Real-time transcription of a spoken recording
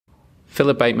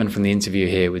Philip Bateman from the interview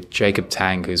here with Jacob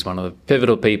Tang, who's one of the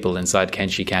pivotal people inside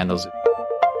Kenshi Candles.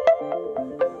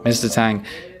 Mr. Tang,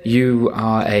 you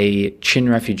are a Chin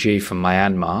refugee from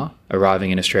Myanmar,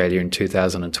 arriving in Australia in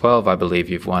 2012. I believe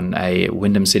you've won a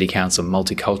Wyndham City Council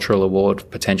Multicultural Award,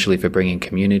 potentially for bringing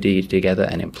community together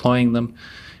and employing them.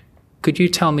 Could you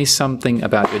tell me something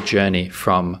about your journey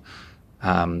from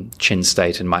Chin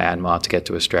State in Myanmar to get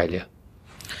to Australia?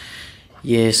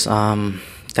 Yes,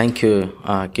 thank you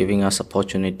giving us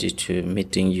opportunity to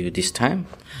meeting you this time.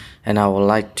 And I would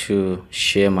like to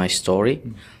share my story.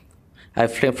 I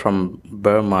fled from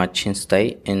Burma, Chin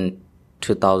State in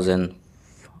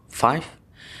 2005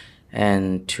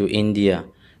 and to India.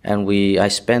 And I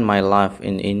spent my life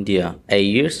in India 8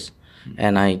 years.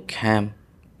 And I came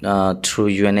through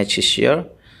UNHCR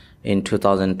in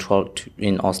 2012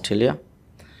 in Australia.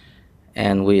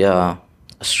 And we are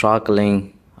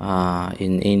struggling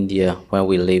in India when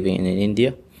we're living in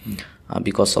India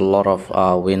because a lot of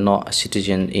we're not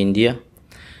citizen in India,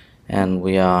 and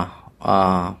we are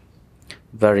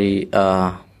very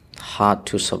hard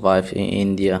to survive in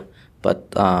India.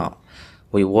 But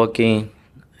we're working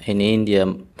in India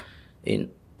in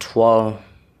 12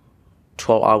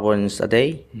 hours a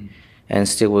day, and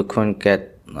still we couldn't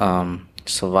get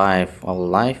survive our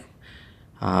life.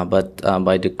 But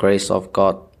by the grace of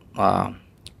God,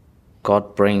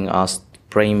 God bring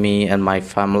me and my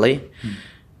family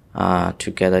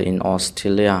together in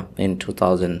Australia in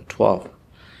 2012.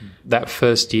 That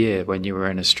first year when you were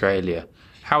in Australia,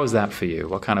 how was that for you?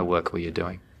 What kind of work were you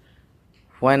doing?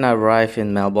 When I arrived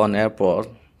in Melbourne Airport,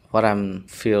 what I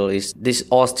feel is this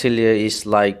Australia is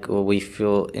like we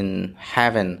feel in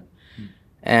heaven,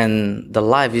 and the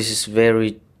life is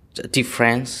very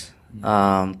different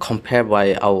compared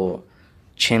by our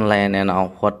Chinland and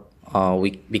what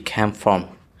we came from.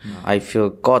 I feel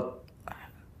God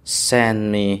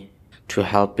sent me to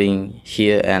helping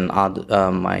here and other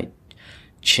my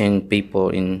Chin people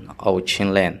in our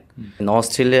Chinland. In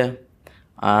Australia,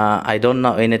 I don't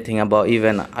know anything about,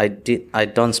 even I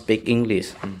don't speak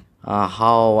English.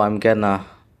 How I'm gonna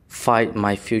fight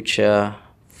my future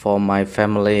for my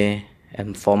family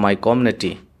and for my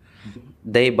community.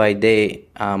 Day by day,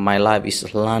 my life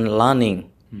is learning.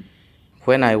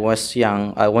 When I was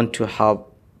young, I want to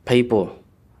help people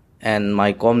and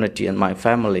my community and my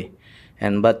family,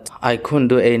 but I couldn't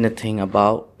do anything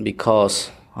about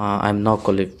because I'm not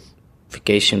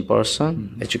qualification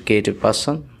person, educated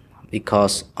person,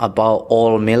 because about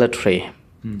all military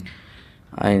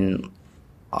in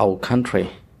our country.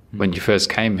 When you first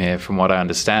came here, from what I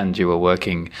understand, you were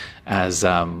working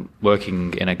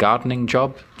in a gardening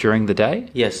job during the day?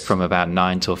 Yes. From about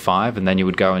 9 till 5, and then you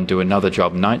would go and do another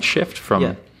job, night shift,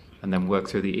 and then work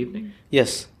through the evening?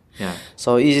 Yes. Yeah.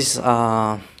 So it is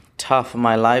tough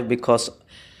my life because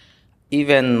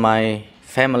even my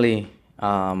family,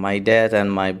 my dad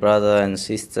and my brother and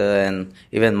sister and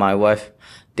even my wife,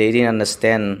 they didn't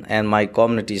understand. And my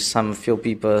community, some few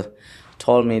people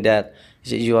told me that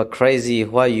you are crazy,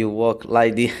 why you work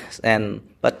like this?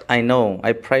 But I know,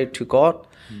 I pray to God,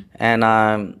 and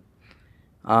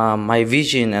my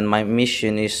vision and my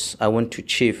mission is I want to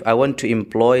achieve. I want to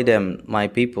employ them, my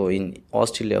people in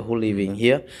Australia who live in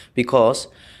here, because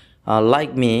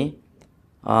like me,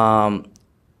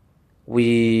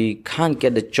 we can't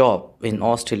get the job in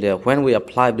Australia. When we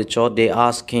apply the job, they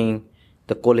asking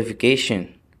the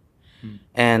qualification,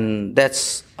 and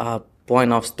that's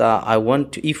point of start. I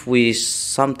want to, if we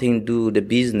something do the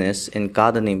business and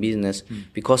gardening business,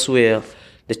 because the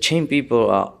Chin people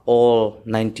are all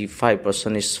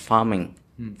 95% is farmer.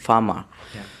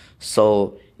 Yeah.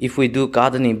 So if we do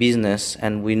gardening business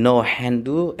and we know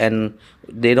handle, and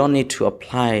they don't need to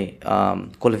apply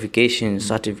qualification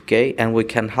certificate, and we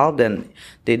can help them.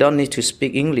 They don't need to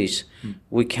speak English.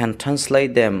 We can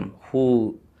translate them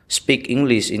who speak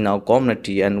English in our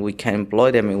community, and we can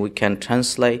employ them and we can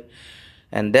translate.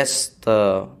 And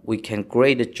we can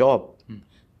create a job.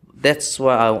 That's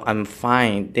why I'm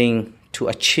finding to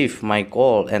achieve my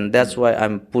goal, and that's why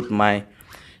I'm put my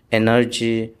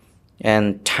energy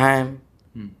and time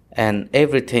and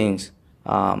everything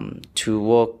to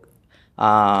work.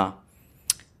 I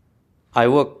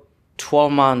work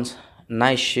 12 months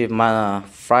night shift,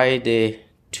 Friday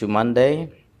to Monday,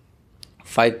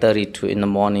 5:30 to in the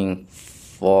morning,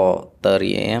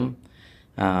 4:30 a.m.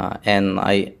 And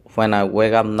when I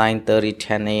wake up 9:30,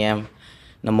 10 a.m. in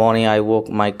the morning, I work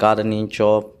my gardening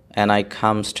job, and I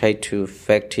come straight to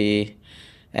factory,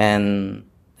 and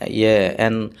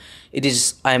I'm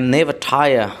never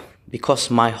tired because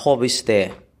my hope is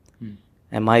there,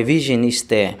 and my vision is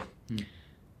there,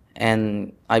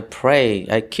 and I pray,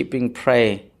 I keep in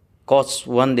pray. God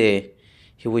one day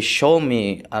He will show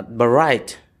me the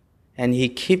right, and He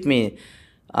keep me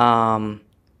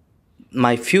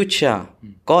my future.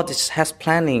 God has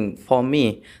planning for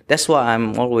me. That's why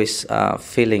I'm always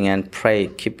feeling and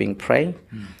keeping praying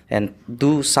and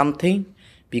do something.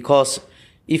 Because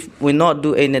if we not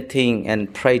do anything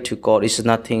and pray to God, it's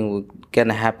nothing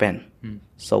gonna happen.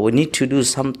 So we need to do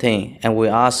something, and we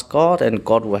ask God, and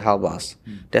God will help us.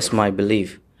 That's my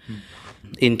belief.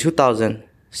 In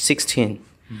 2016,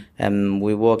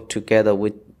 we worked together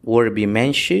with Werribee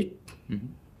Manship,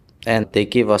 and they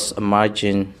give us a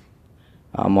margin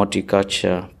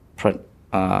multicultural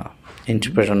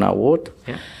entrepreneur award.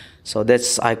 Yeah. So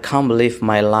I can't believe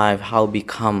my life how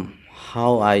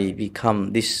I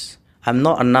become this. I'm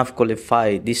not enough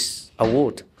qualified this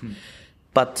award,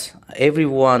 but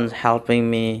everyone helping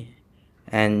me,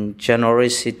 and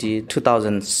generosity.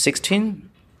 2016,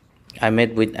 I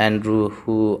met with Andrew,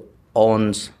 who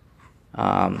owns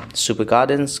Super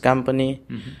Gardens company,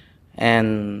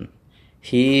 and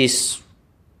he is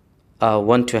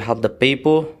want to help the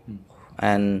people,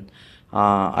 and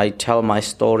I tell my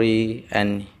story,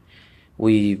 and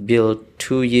we build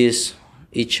 2 years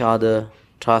each other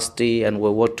trusty, and we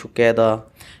work together.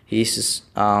 He's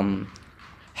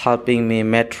helping me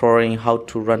mentoring how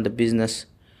to run the business,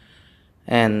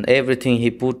 and everything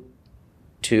he put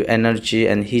to energy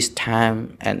and his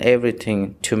time and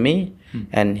everything to me,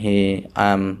 and he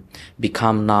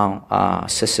become now a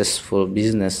successful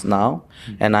business now,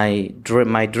 and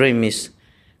my dream is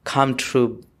come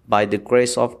true by the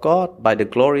grace of God, by the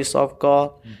glories of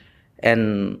God,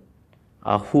 and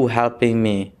who helping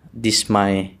me. This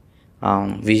my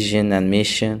vision and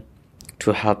mission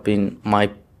to helping my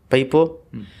people,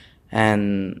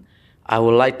 and I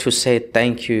would like to say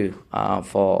thank you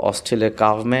for Australia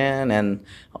government and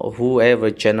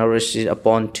whoever generously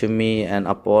upon to me and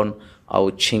upon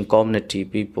our Chin community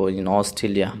people in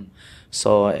Australia.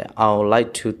 So I would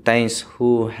like to thank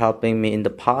who helping me in the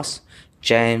past,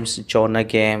 James, Jonah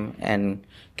Game, and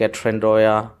Catherine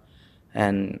Roya,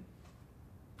 and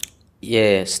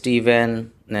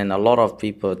Stephen, and a lot of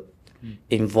people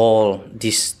involved.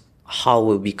 This how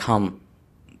we become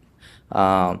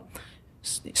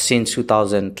since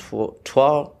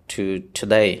 2012 to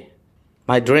today.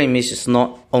 My dream is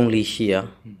not only here.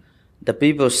 The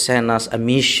people send us a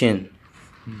mission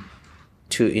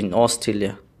in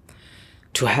Australia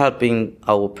to helping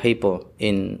our people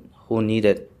who need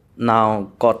it.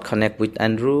 Now God connect with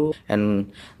Andrew,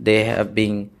 and they have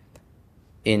been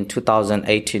in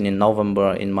 2018 in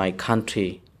November in my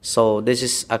country. So this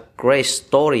is a great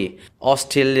story.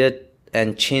 Australia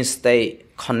and Chin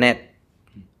State connect.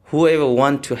 Whoever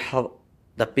want to help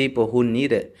the people who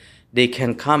need it, they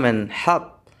can come and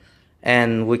help,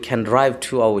 and we can drive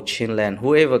to our Chin land.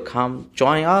 Whoever come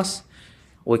join us,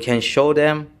 we can show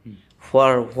them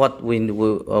for what we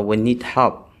need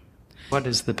help. What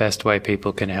is the best way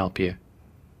people can help you?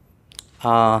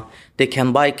 They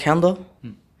can buy candle.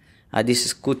 This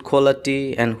is good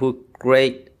quality, and who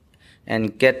great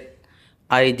and get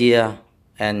idea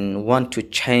and want to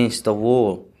change the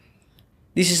world.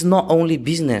 This is not only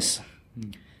business.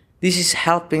 This is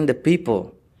helping the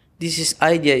people. This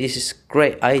is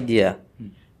great idea.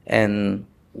 And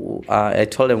I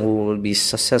told them we will be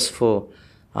successful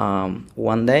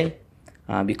one day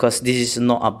because this is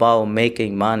not about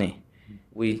making money.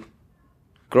 We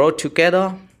grow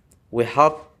together. We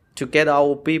help together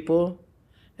our people,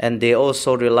 and they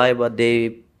also reliable.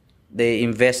 They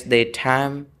invest their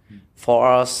time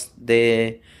for us.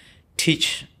 They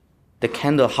teach the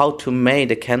candle, how to make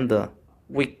the candle.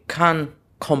 We can't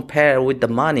compare with the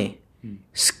money,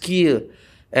 skill,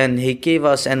 and he gave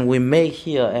us, and we make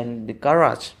here in the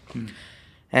garage.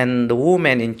 And the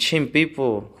women in Chin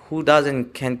people who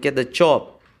can get a job,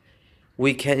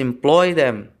 we can employ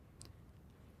them.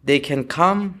 They can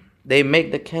come, they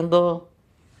make the candle,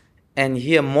 and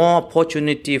here more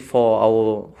opportunity for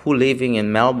our who living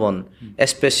in Melbourne,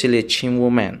 especially Chin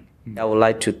women. I would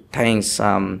like to thank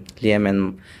Liam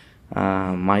and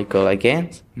Michael again.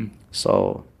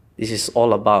 So this is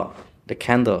all about the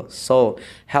candle. So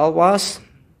help us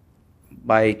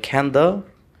by candle,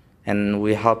 and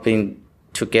we're helping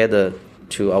together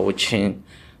to our Chin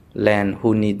land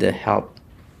who need the help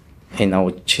in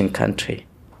our Chin country.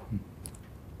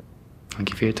 Thank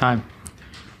you for your time.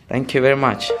 Thank you very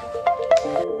much.